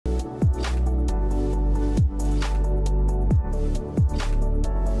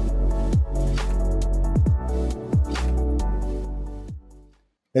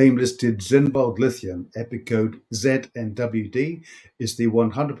AIM-listed Zinnwald Lithium, epic code ZNWD, is the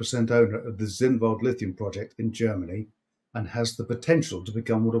 100% owner of the Zinnwald Lithium project in Germany and has the potential to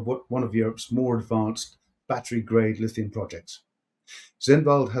become one of Europe's more advanced battery-grade lithium projects.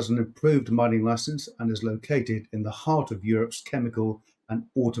 Zinnwald has an approved mining license and is located in the heart of Europe's chemical and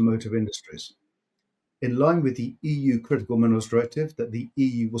automotive industries. In line with the EU Critical Minerals Directive, that the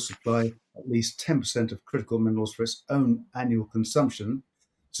EU will supply at least 10% of critical minerals for its own annual consumption,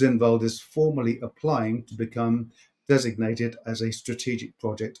 Zinnwald is formally applying to become designated as a strategic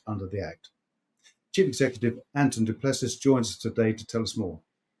project under the Act. Chief Executive Anton du Plessis joins us today to tell us more.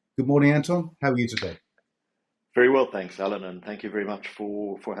 Good morning, Anton. How are you today? Very well, thanks, Alan, and thank you very much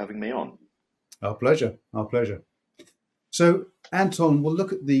for having me on. Our pleasure. Our pleasure. So, Anton, we'll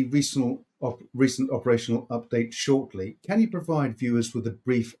look at the recent operational update shortly. Can you provide viewers with a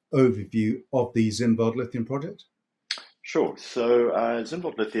brief overview of the Zinnwald Lithium project? Sure. So,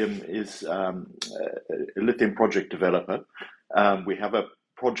 Zinnwald Lithium is a lithium project developer. We have a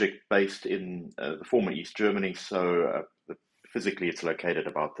project based in the former East Germany, so physically it's located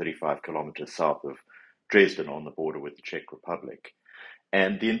about 35 kilometers south of Dresden on the border with the Czech Republic.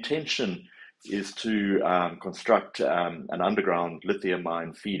 And the intention is to construct an underground lithium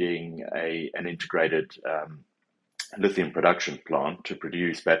mine feeding an integrated lithium production plant to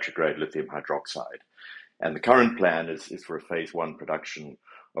produce battery-grade lithium hydroxide. And the current plan is for a phase one production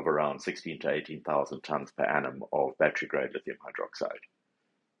of around 16 to 18,000 tons per annum of battery-grade lithium hydroxide.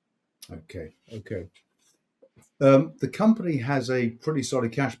 Okay. The company has a pretty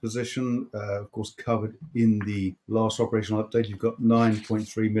solid cash position, of course, covered in the last operational update. You've got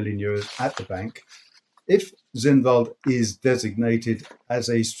 9.3 million euros at the bank. If Zinnwald is designated as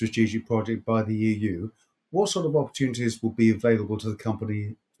a strategic project by the EU, what sort of opportunities will be available to the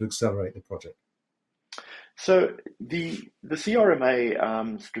company to accelerate the project? So the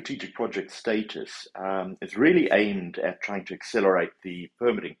CRMA strategic project status is really aimed at trying to accelerate the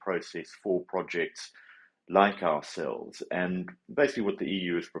permitting process for projects like ourselves. And basically what the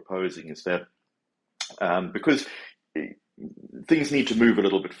EU is proposing is that because things need to move a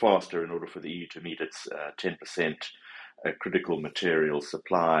little bit faster in order for the EU to meet its 10% critical material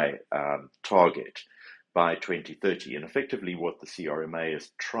supply target by 2030. And effectively what the CRMA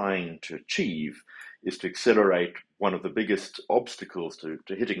is trying to achieve is to accelerate one of the biggest obstacles to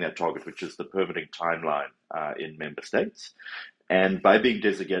hitting that target, which is the permitting timeline in member states. And by being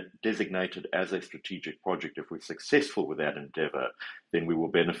designated as a strategic project, if we're successful with that endeavor, then we will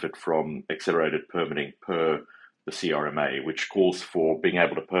benefit from accelerated permitting per the CRMA, which calls for being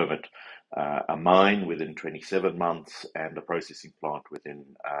able to permit a mine within 27 months and a processing plant within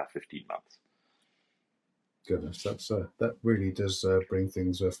 15 months. Goodness, that really does bring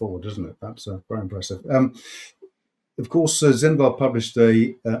things forward, doesn't it? That's very impressive. Of course, Zinnwald published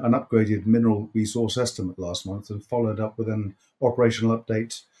an upgraded mineral resource estimate last month and followed up with an operational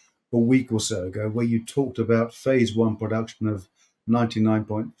update a week or so ago, where you talked about phase one production of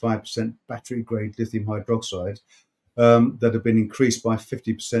 99.5% battery-grade lithium hydroxide that had been increased by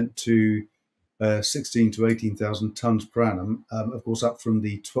 50% to 16 to 18,000 tons per annum, of course, up from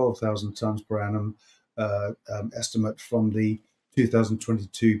the 12,000 tons per annum estimate from the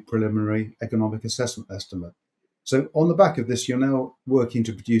 2022 preliminary economic assessment estimate. So on the back of this, you're now working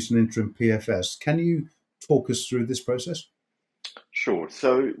to produce an interim PFS. Can you talk us through this process? Sure.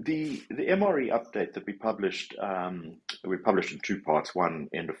 So the MRE update that we published in two parts, one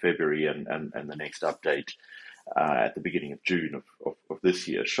end of February and the next update at the beginning of June of this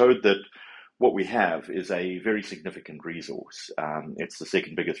year, showed that what we have is a very significant resource. It's the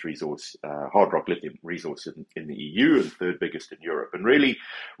second biggest resource, hard rock lithium resource in the EU and third biggest in Europe. And really,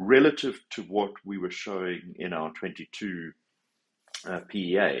 relative to what we were showing in our 22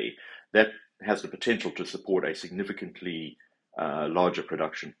 PEA, that has the potential to support a significantly larger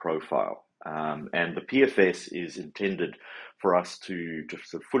production profile. And the PFS is intended for us to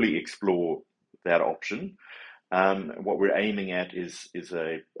sort of fully explore that option. What we're aiming at is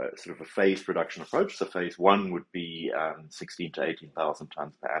a sort of a phased production approach. So phase one would be 16 to 18,000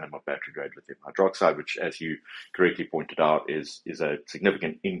 tons per annum of battery-grade lithium hydroxide, which, as you correctly pointed out, is a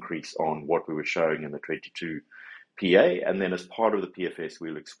significant increase on what we were showing in the 22 PA. And then as part of the PFS,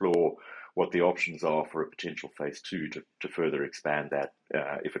 we'll explore what the options are for a potential phase two to further expand that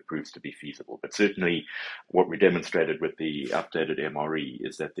if it proves to be feasible. But certainly what we demonstrated with the updated MRE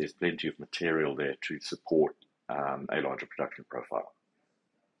is that there's plenty of material there to support a larger production profile.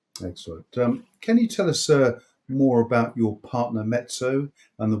 Excellent. Can you tell us more about your partner Metso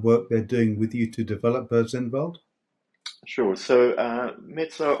and the work they're doing with you to develop Zinnwald? Sure. So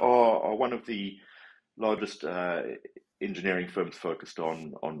Metso are one of the largest engineering firms focused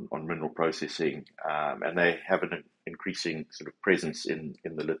on mineral processing, and they have an increasing sort of presence in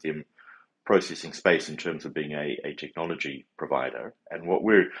the lithium processing space in terms of being a technology provider. And what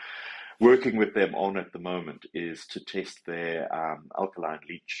we're working with them on at the moment is to test their alkaline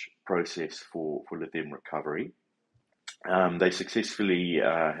leach process for lithium recovery. They successfully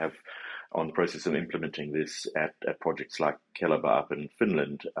have on the process of implementing this at projects like Kelaba up in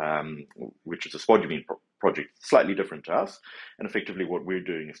Finland, which is a spodumene project, slightly different to us. And effectively what we're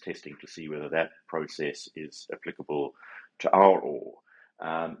doing is testing to see whether that process is applicable to our ore.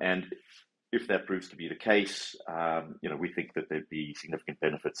 And if that proves to be the case, we think that there'd be significant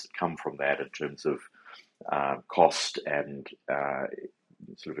benefits that come from that in terms of cost and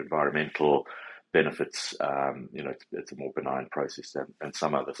sort of environmental benefits. It's a more benign process than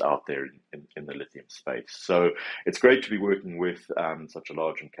some others out there in the lithium space. So it's great to be working with such a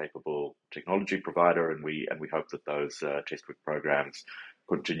large and capable technology provider, and we hope that those test work programs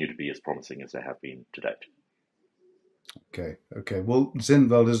continue to be as promising as they have been to date. Okay. Well,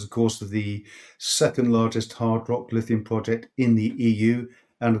 Zinnwald is, of course, the second largest hard rock lithium project in the EU,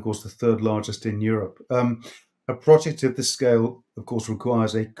 and of course the third largest in Europe. A project of this scale, of course,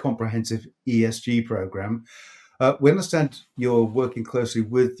 requires a comprehensive ESG program. We understand you're working closely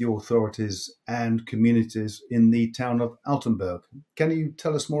with the authorities and communities in the town of Altenburg. Can you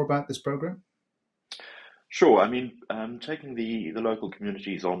tell us more about this program? Sure. I mean, taking the local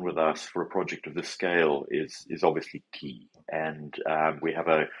communities on with us for a project of this scale is obviously key, and we have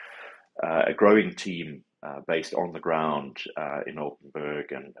a growing team based on the ground in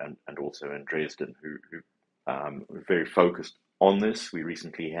Altenburg and also in Dresden who are very focused on this. We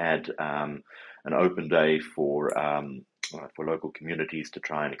recently had an open day for local communities to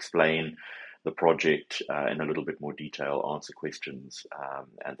try and explain the project in a little bit more detail, answer questions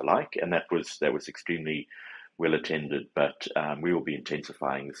and the like, and that was extremely well attended. But we will be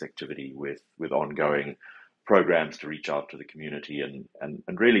intensifying this activity with ongoing programs to reach out to the community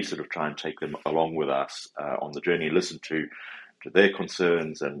and really sort of try and take them along with us on the journey, listen to their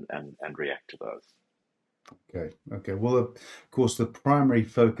concerns and react to those. Okay. Well, of course, the primary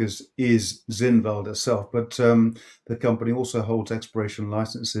focus is Zinnwald itself, but the company also holds exploration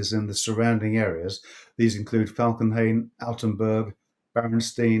licenses in the surrounding areas. These include Falkenhayn, Altenburg,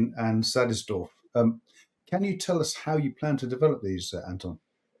 Berenstain, and Sadisdorf. Can you tell us how you plan to develop these, Anton?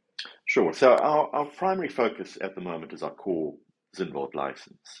 Sure. So our primary focus at the moment is our core Zinnwald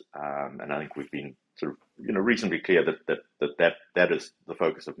license, and I think we've been sort of reasonably clear that is the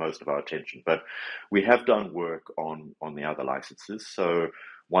focus of most of our attention. But we have done work on the other licenses. So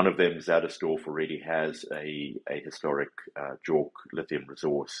one of them, Zadesdorf, already has a historic JORC lithium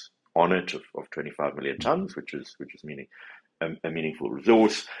resource on it of 25 million tons, which is a meaningful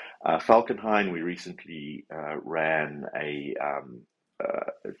resource. Falkenhayn, we recently ran an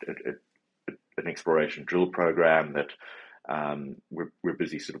exploration drill program that we're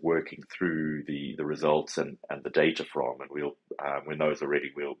busy sort of working through the results and the data from, and we'll when those are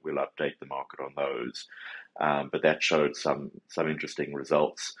ready, we'll update the market on those. But that showed some interesting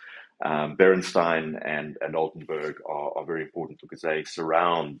results. Berenstain and Altenburg are very important because they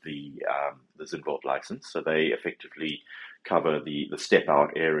surround the Zinnwald license, so they effectively cover the step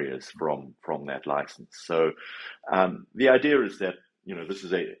out areas from that license. So the idea is that this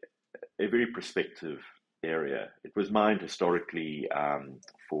is a very prospective area. It was mined historically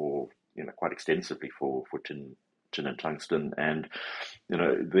for quite extensively for tin and tungsten, and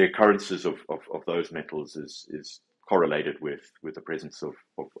the occurrences of those metals is correlated with the presence of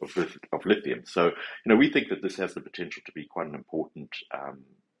lithium. So we think that this has the potential to be quite an important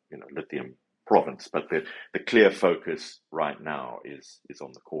lithium province, but the clear focus right now is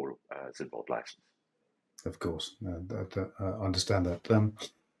on the core Zinnwald license. Of course, I understand that.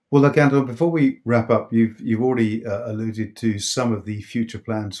 Well, look, Anton, before we wrap up, you've already alluded to some of the future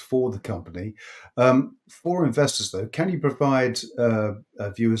plans for the company. For investors, though, can you provide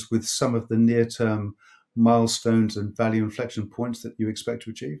viewers with some of the near-term milestones and value inflection points that you expect to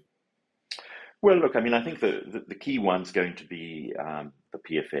achieve? Well, look, I mean, I think the key one's going to be the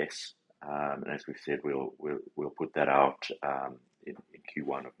PFS, and as we've said, we'll put that out in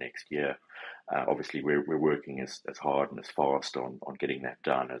Q1 of next year. Obviously, we're working as hard and as fast on getting that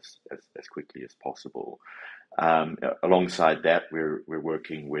done as quickly as possible. Alongside that, we're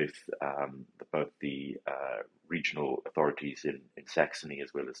working with both the regional authorities in Saxony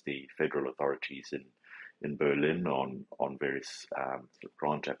as well as the federal authorities in Berlin on various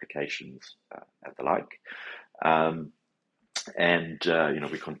grant applications and the like.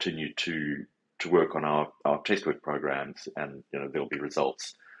 We continue to work on our test work programs, and there'll be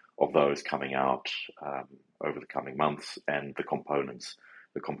results of those coming out over the coming months, and the components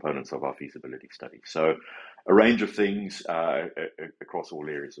of our feasibility study. So a range of things across all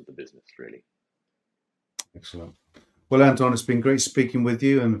areas of the business, really. Excellent. Well, Anton, it's been great speaking with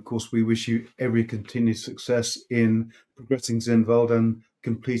you, and of course we wish you every continued success in progressing Zinnwald and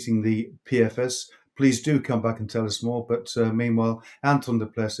completing the PFS. Please do come back and tell us more, but meanwhile, Anton du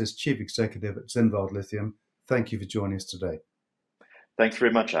Plessis, Chief Executive at Zinnwald Lithium, thank you for joining us today. Thanks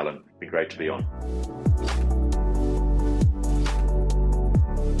very much, Alan. It's been great to be on.